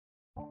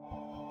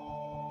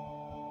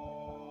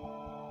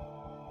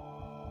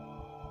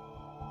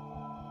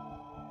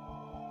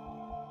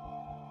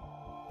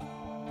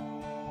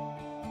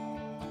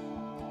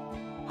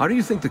How do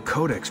you think the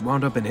Codex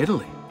wound up in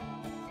Italy?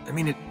 I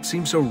mean, it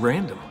seems so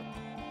random.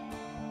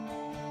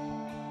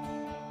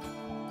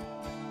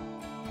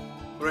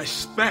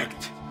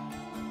 Respect.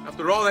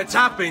 After all that's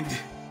happened,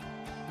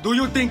 do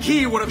you think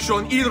he would have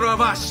shown either of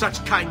us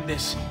such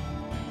kindness?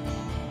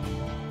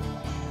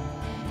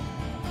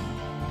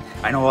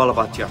 I know all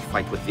about your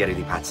fight with Vieri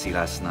di Pazzi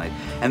last night,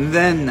 and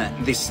then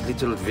this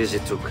little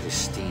visit to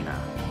Christina.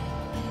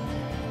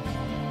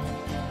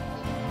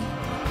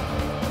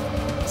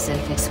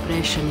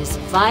 Self-expression is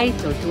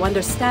vital to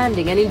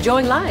understanding and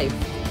enjoying life.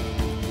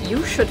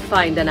 You should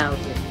find an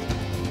outlet.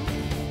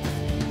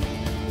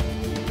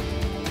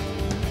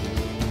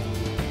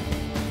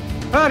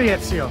 Hurry,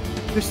 Ezio!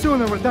 The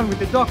sooner we're done with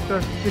the doctor,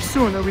 the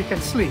sooner we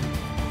can sleep.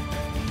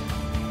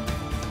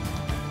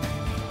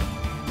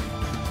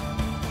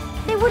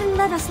 They wouldn't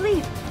let us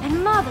leave.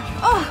 And Mother,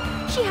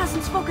 oh, she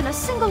hasn't spoken a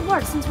single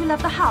word since we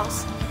left the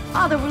house.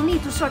 Father will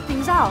need to sort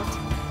things out.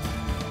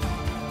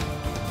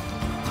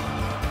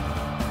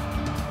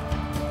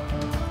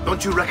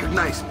 Don't you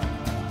recognize me?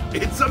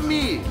 It's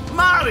me,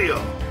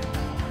 Mario!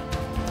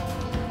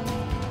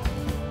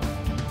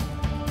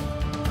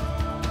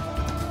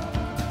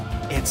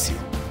 Ezio,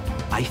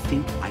 I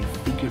think I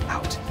figured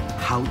out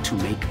how to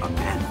make a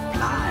man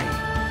fly.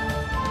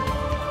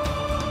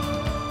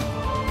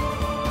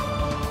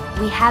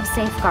 We have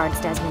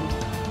safeguards, Desmond.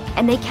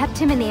 And they kept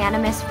him in the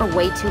Animus for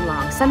way too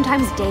long,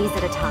 sometimes days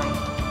at a time.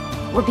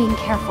 We're being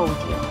careful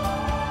with you.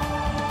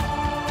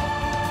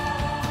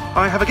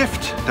 I have a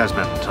gift,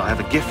 Desmond. I have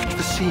a gift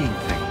for seeing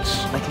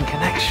things, making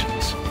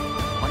connections.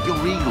 Like your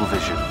regal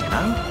vision, you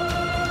know?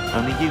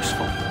 Only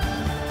useful.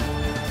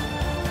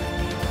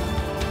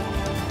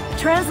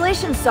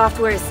 Translation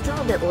software is still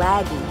a bit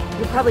laggy.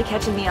 You're probably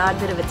catching the odd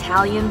bit of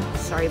Italian.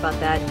 Sorry about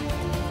that.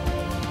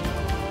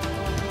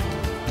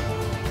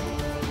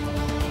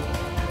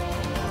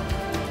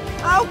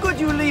 How could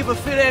you leave a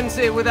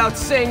Firenze without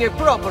saying a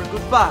proper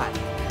goodbye?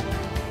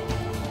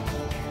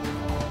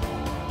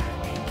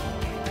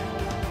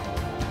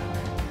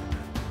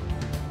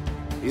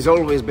 He's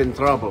always been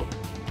trouble.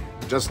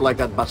 Just like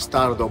that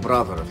bastardo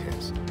brother of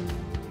his.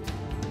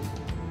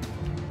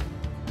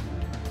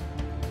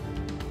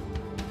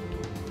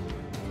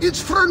 It's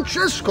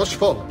Francesco's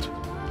fault.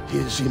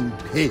 His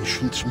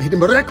impatience made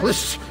him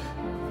reckless.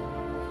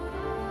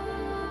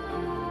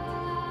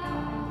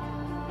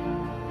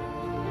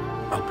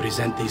 I'll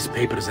present these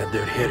papers at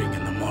their hearing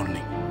in the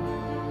morning,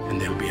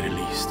 and they'll be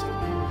released.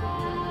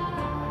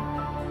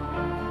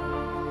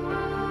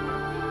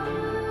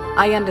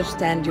 I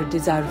understand your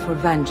desire for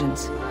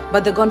vengeance,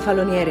 but the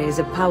Gonfaloniere is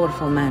a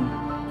powerful man.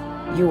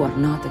 You are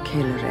not a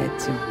killer,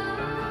 Ezio.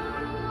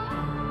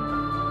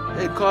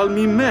 They call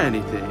me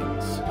many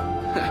things.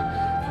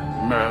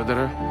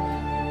 Murderer,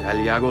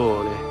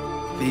 tagliagole,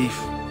 thief.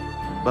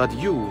 But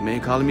you may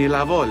call me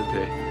La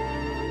Volpe.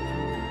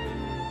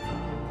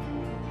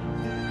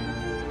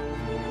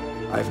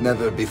 I've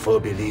never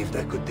before believed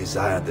I could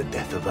desire the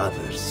death of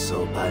others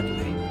so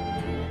badly.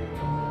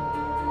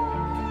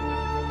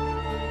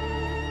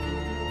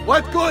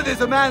 What good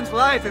is a man's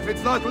life if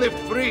it's not lived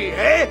free,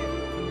 eh?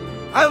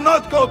 I'll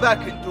not go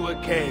back into a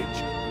cage.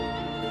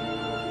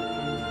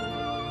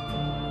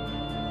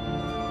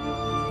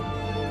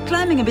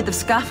 Climbing a bit of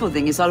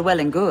scaffolding is all well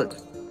and good.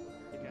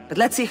 But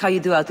let's see how you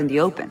do out in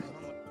the open.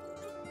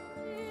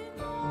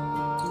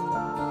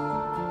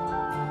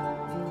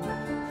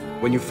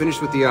 When you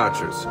finish with the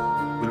archers,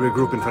 we'll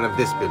regroup in front of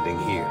this building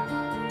here,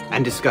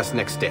 and discuss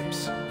next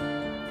steps.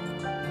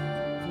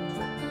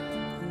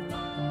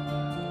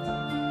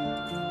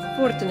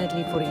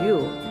 Fortunately for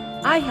you,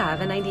 I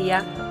have an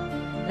idea.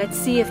 Let's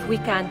see if we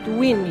can't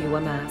win you a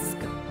mask.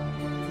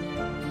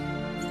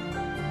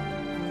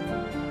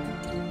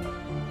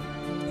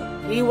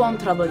 He won't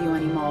trouble you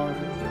anymore.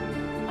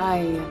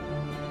 I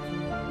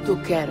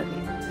took care of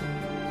it.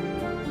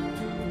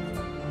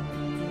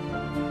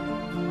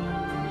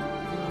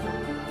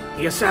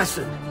 The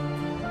assassin,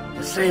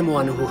 the same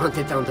one who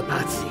hunted down the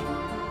Pazzi,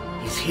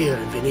 is here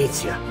in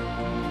Venezia.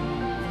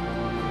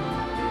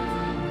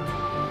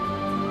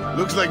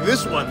 Looks like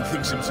this one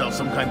thinks himself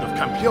some kind of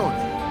campione.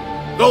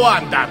 Go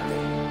on,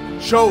 Dante.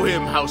 Show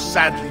him how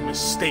sadly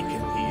mistaken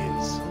he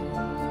is.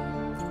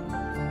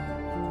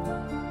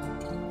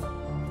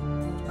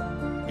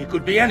 He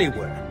could be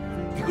anywhere.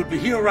 He could be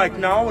here right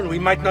now and we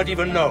might not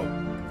even know.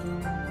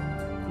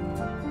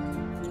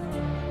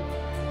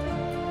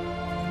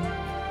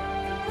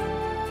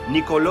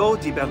 Niccolò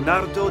di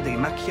Bernardo de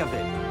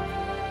Machiavelli.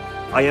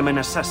 I am an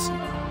assassin.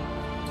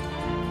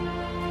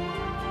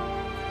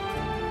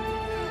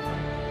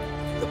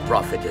 The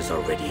prophet is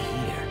already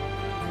here.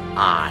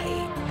 I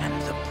am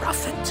the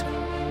prophet.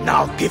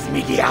 Now give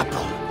me the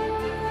apple.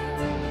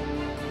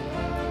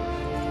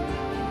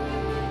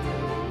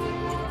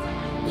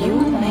 You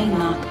may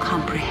not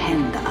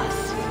comprehend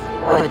us,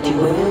 but you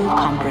will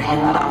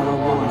comprehend our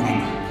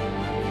warning.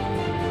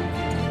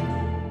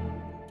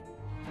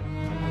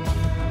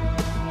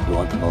 You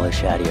want the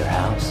militia out of your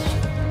house?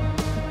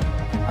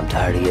 I'm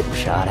tired of getting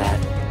shot at.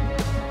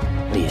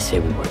 What do you say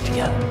we work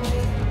together?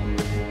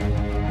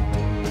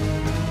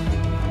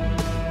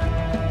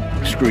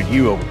 screwed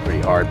you over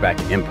pretty hard back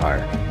in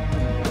Empire.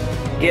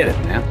 Get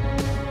it, man.